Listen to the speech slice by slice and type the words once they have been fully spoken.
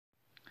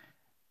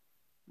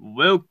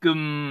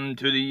Welcome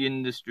to the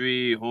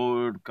Industry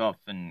Horde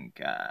Coffin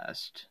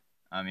Cast.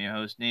 I'm your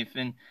host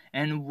Nathan,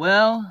 and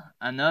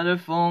another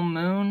full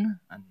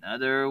moon,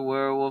 another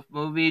werewolf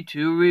movie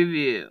to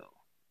review.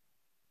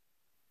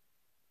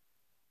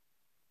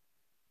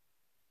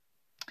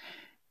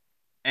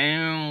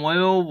 And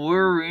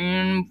we're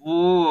in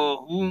for a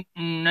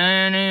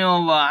hootenanny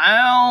of a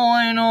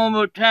howling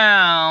of a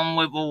town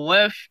with a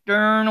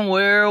western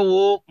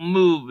werewolf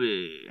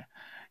movie.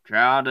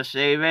 Try to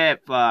say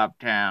that 5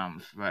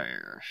 times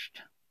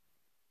fast.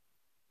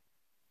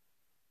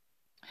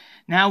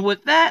 Now,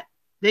 with that,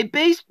 they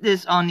based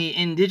this on the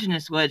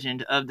indigenous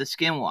legend of the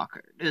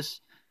Skinwalker.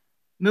 This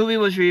movie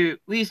was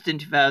released in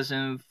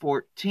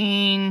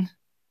 2014,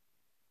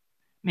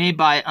 made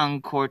by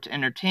Uncorked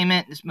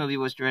Entertainment. This movie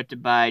was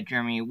directed by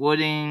Jeremy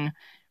Wooding,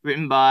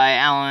 written by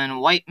Alan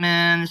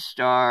Whiteman,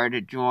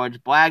 starred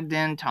George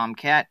Blagden, Tom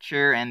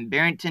Catcher, and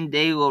Barrington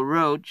De La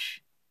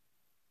Roche.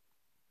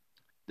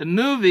 The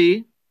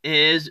movie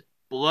is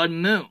Blood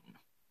Moon.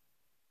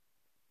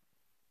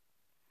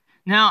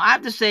 Now, I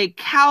have to say,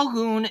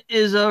 Calhoun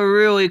is a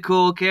really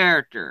cool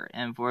character,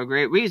 and for a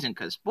great reason,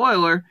 because,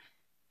 spoiler,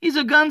 he's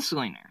a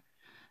gunslinger.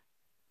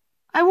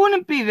 I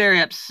wouldn't be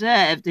very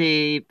upset if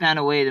they found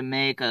a way to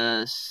make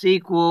a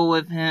sequel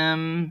with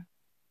him.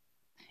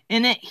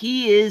 In it,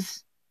 he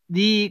is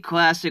the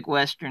classic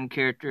Western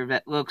character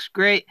that looks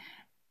great,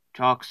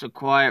 talks a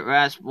quiet,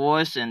 rasp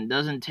voice, and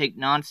doesn't take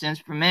nonsense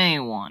from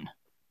anyone.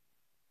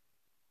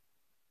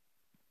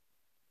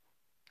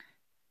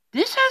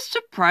 This has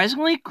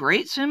surprisingly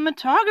great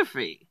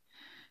cinematography.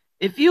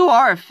 If you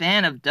are a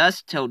fan of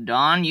Dusk Till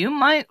Dawn, you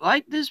might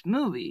like this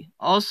movie.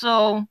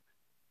 Also,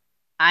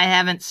 I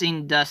haven't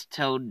seen Dusk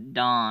Till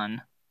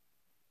Dawn.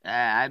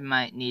 I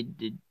might need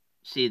to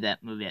see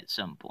that movie at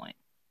some point.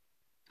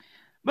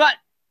 But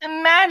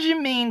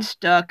imagine being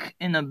stuck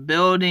in a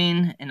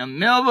building in the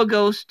middle of a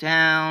ghost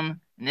town,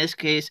 in this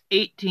case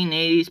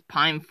 1880s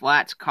Pine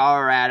Flats,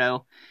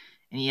 Colorado,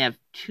 and you have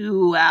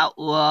two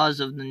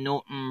outlaws of the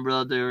Norton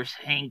brothers,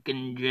 Hank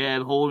and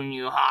Jeb, holding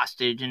you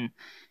hostage, and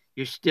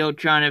you're still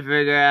trying to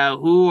figure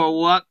out who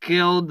or what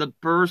killed the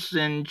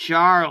person,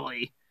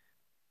 Charlie.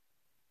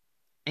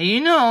 And you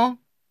know,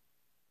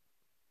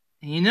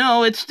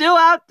 it's still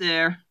out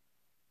there.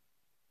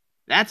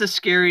 That's a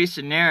scary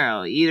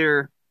scenario.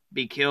 Either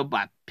be killed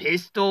by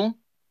pistol,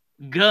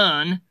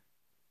 gun,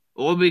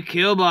 or be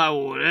killed by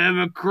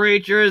whatever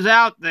creature is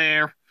out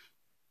there.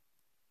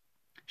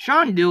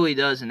 Sean Dewey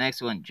does an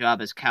excellent job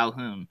as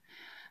Calhoun.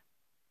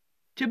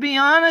 To be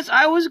honest,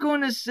 I was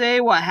going to say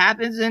what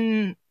happens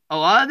in a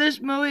lot of this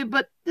movie,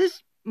 but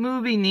this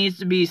movie needs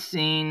to be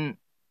seen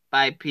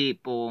by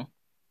people.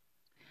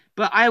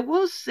 But I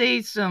will be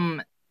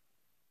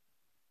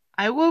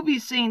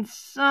saying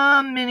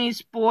some mini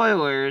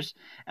spoilers,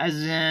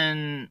 as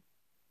in,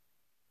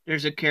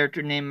 there's a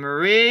character named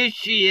Marie.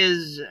 She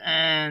is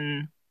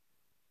an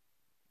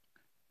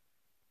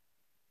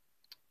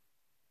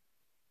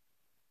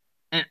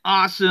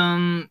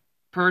awesome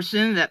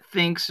person that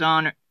thinks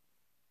on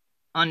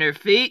her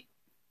feet.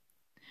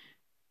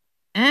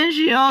 And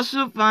she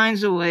also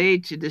finds a way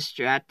to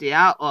distract the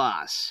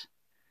outlaws.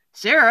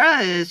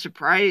 Sarah is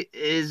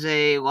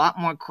a lot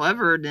more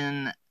clever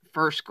than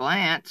first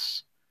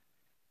glance.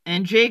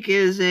 And Jake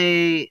is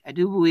I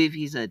do believe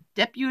he's a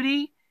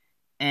deputy.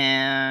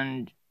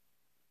 And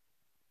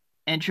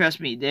trust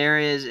me, there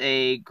is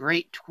a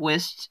great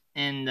twist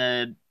in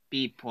the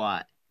B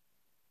plot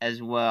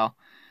as well.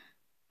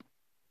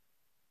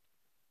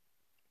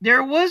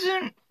 There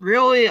wasn't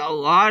really a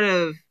lot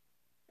of...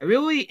 I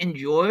really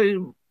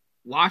enjoyed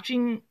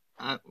watching...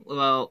 I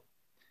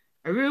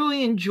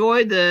really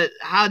enjoyed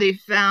how they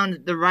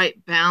found the right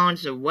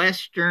balance of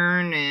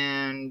Western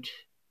and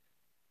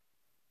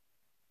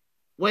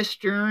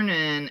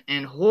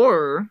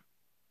horror.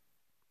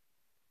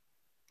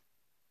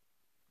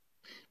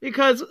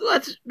 Because,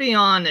 let's be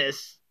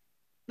honest,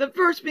 the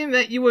first thing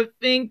that you would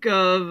think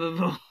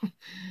of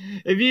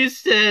if you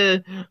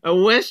said a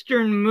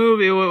Western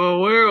movie with a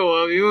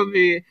werewolf, you would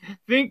be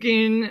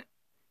thinking...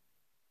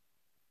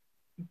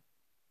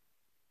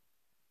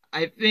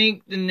 I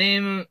think the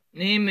name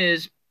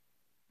is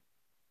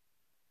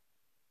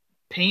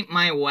Paint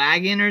My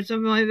Wagon or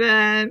something like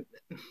that.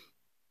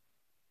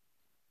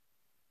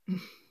 Can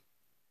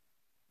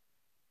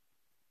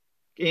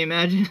you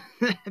imagine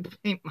that?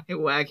 Paint My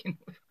Wagon.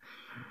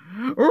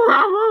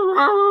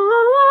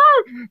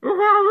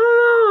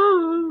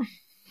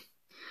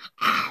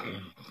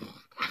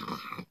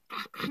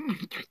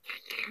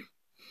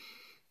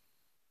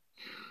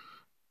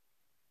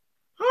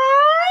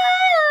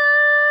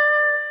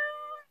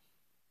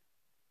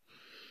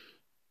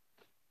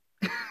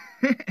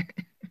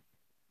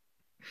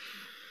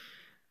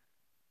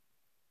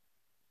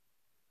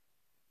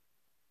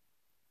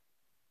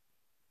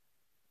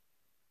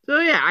 So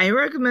yeah, I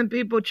recommend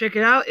people check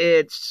it out.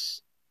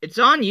 It's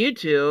on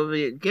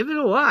YouTube. Give it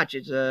a watch.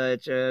 It's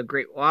a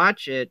great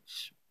watch.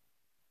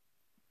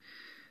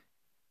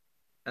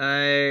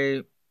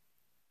 I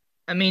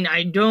mean,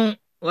 I don't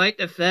like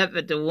the fact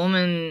that the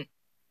woman...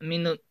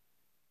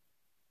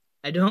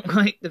 I don't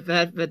like the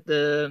fact that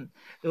the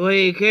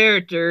way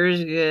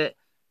characters get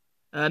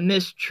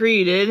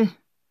mistreated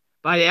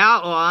by the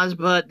outlaws,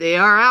 but they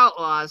are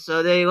outlaws,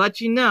 so they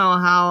let you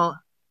know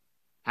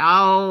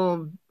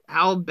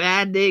how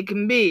bad they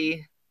can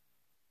be.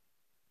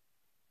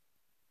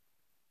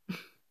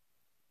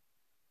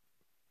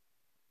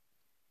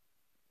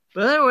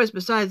 But otherwise,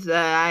 besides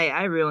that,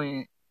 I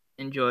really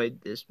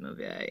enjoyed this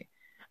movie.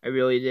 I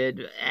really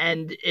did.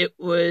 And it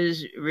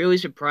was really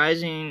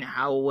surprising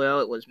how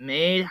well it was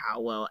made,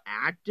 how well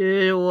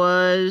acted it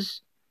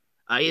was.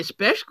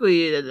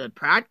 Especially the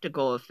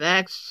practical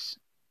effects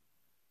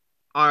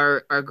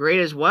are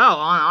great as well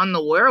on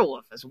the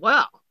werewolf as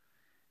well.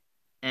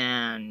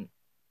 And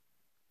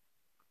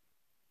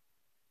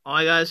all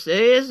I gotta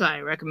say is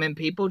I recommend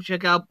people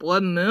check out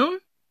Blood Moon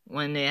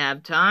when they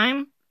have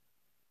time.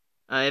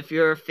 If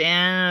you're a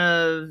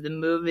fan of the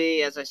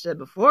movie, as I said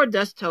before,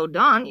 Dusk Till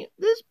Dawn,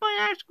 this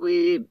might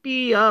actually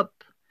be up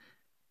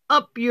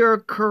your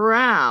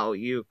corral,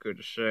 you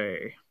could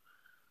say.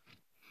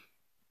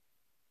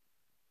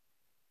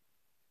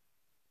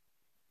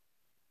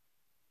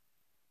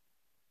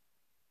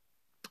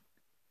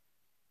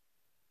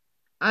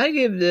 I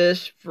give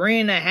this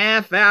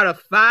 3.5 out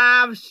of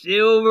 5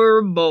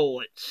 silver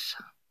bullets.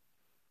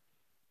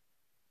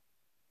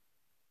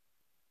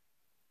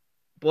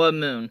 Blood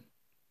Moon.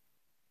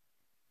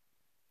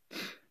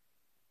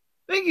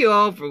 Thank you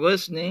all for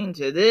listening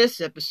to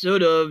this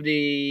episode of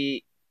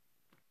the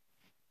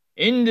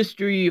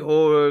Industry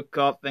Horror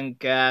Coffin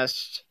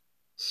Cast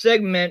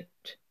segment,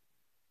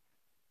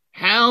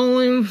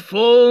 Howling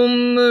Full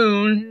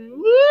Moon.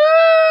 Woo!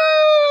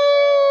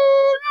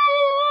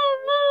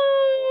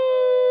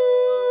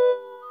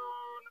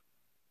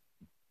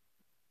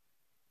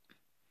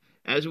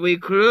 As we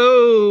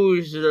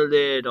close the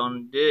lid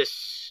on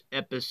this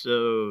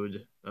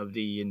episode of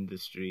the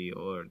Industry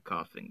Horror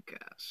Coffin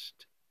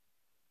Cast.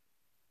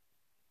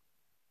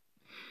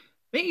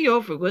 Thank you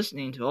all for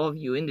listening to all of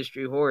you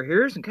industry horror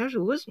heroes and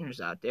casual listeners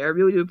out there. I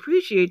really do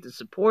appreciate the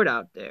support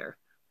out there.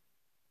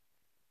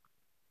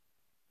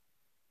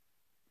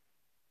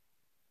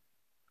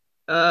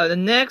 The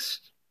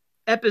next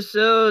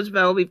episodes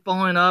that will be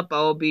following up,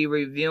 I will be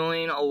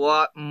reviewing a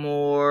lot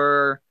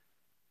more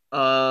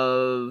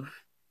of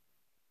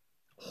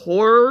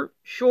horror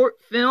short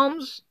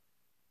films.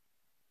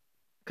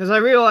 Because I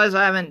realize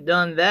I haven't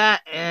done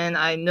that, and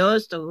I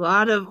noticed a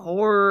lot of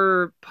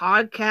horror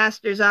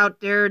podcasters out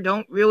there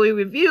don't really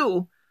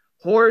review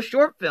horror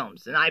short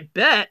films. And I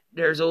bet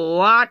there's a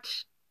lot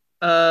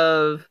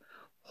of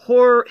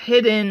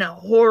hidden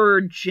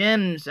horror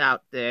gems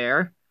out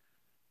there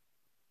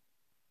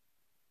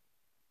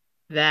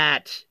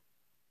that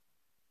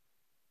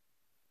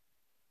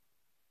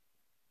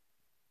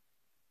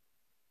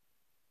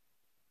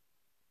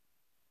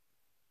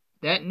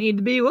need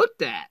to be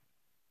looked at.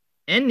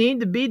 And need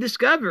to be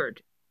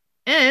discovered.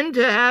 And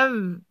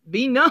to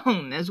be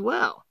known as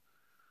well.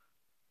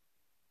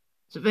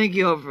 So thank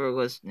you all for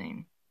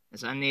listening.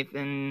 As I'm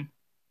Nathan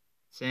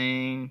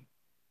saying,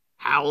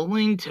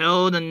 howling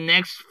till the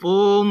next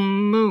full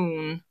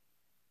moon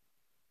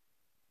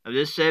of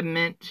this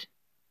segment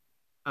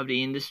of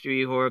the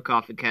Industry Horror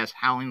Coffee Cast,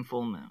 Howling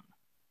Full Moon.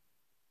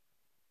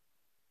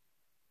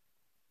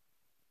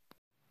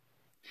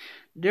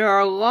 There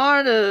are a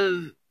lot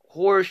of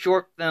horror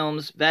short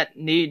films that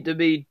need to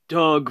be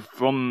dug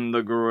from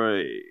the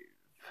grave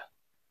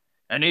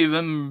and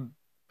even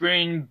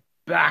bring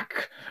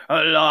back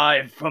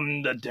alive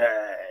from the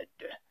dead.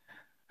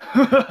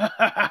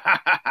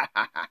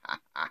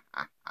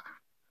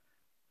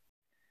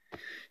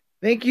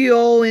 Thank you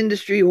all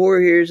industry horror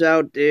heroes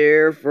out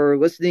there for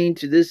listening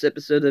to this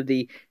episode of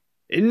the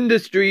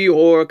Industry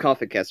Horror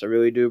Coffee Cast. I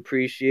really do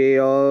appreciate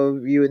all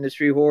of you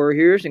industry horror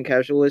heroes and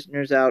casual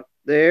listeners out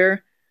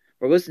there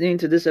for listening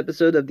to this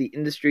episode of the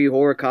Industry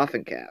Horror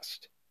Coffin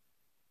Cast.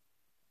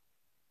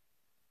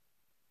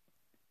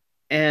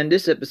 And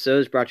this episode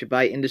is brought to you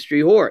by Industry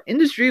Horror.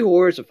 Industry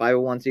Horror is a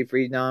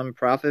 501c3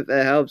 nonprofit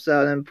that helps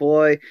out and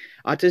employ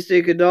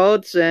autistic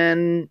adults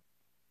and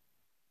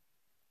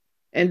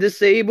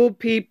disabled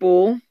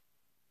people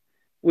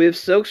with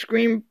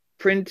silkscreen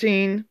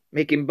printing,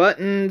 making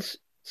buttons,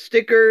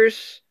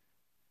 stickers,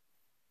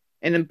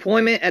 and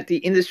employment at the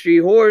Industry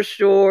Horror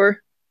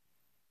Store,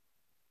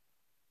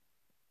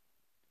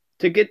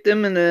 to get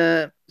them in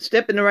a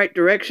step in the right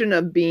direction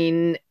of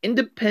being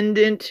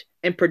independent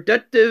and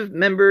productive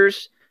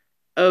members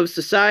of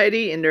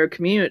society in their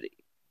community.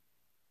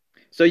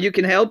 So you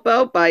can help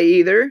out by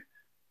either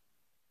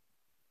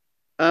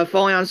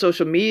following on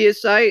social media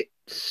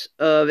sites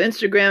of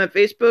Instagram and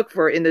Facebook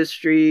for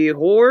Industry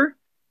Horror,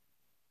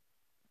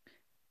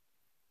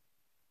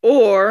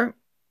 or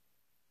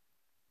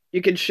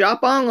you can shop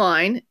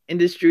online,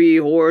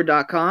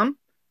 industryhorror.com.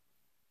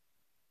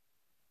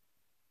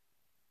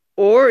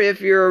 Or if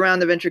you're around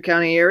the Ventura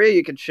County area,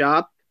 you can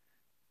shop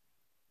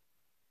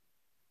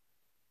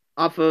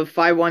off of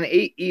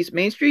 518 East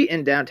Main Street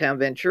in downtown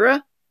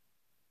Ventura.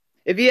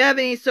 If you have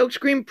any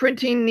silkscreen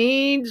printing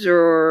needs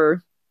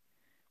or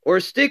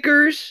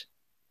stickers,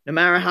 No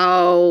matter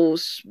how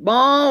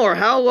small or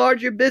how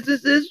large your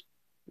business is,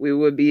 we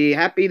would be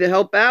happy to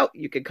help out.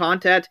 You can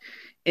contact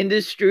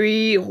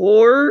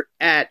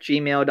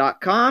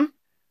industryhorror@gmail.com,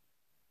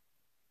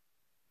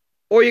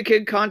 or you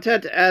can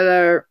contact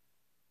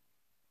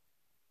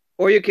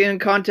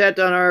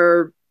on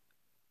our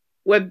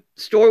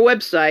store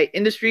website,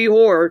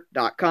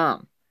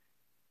 industryhorror.com.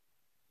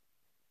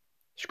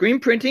 Screen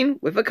printing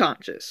with a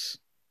conscience.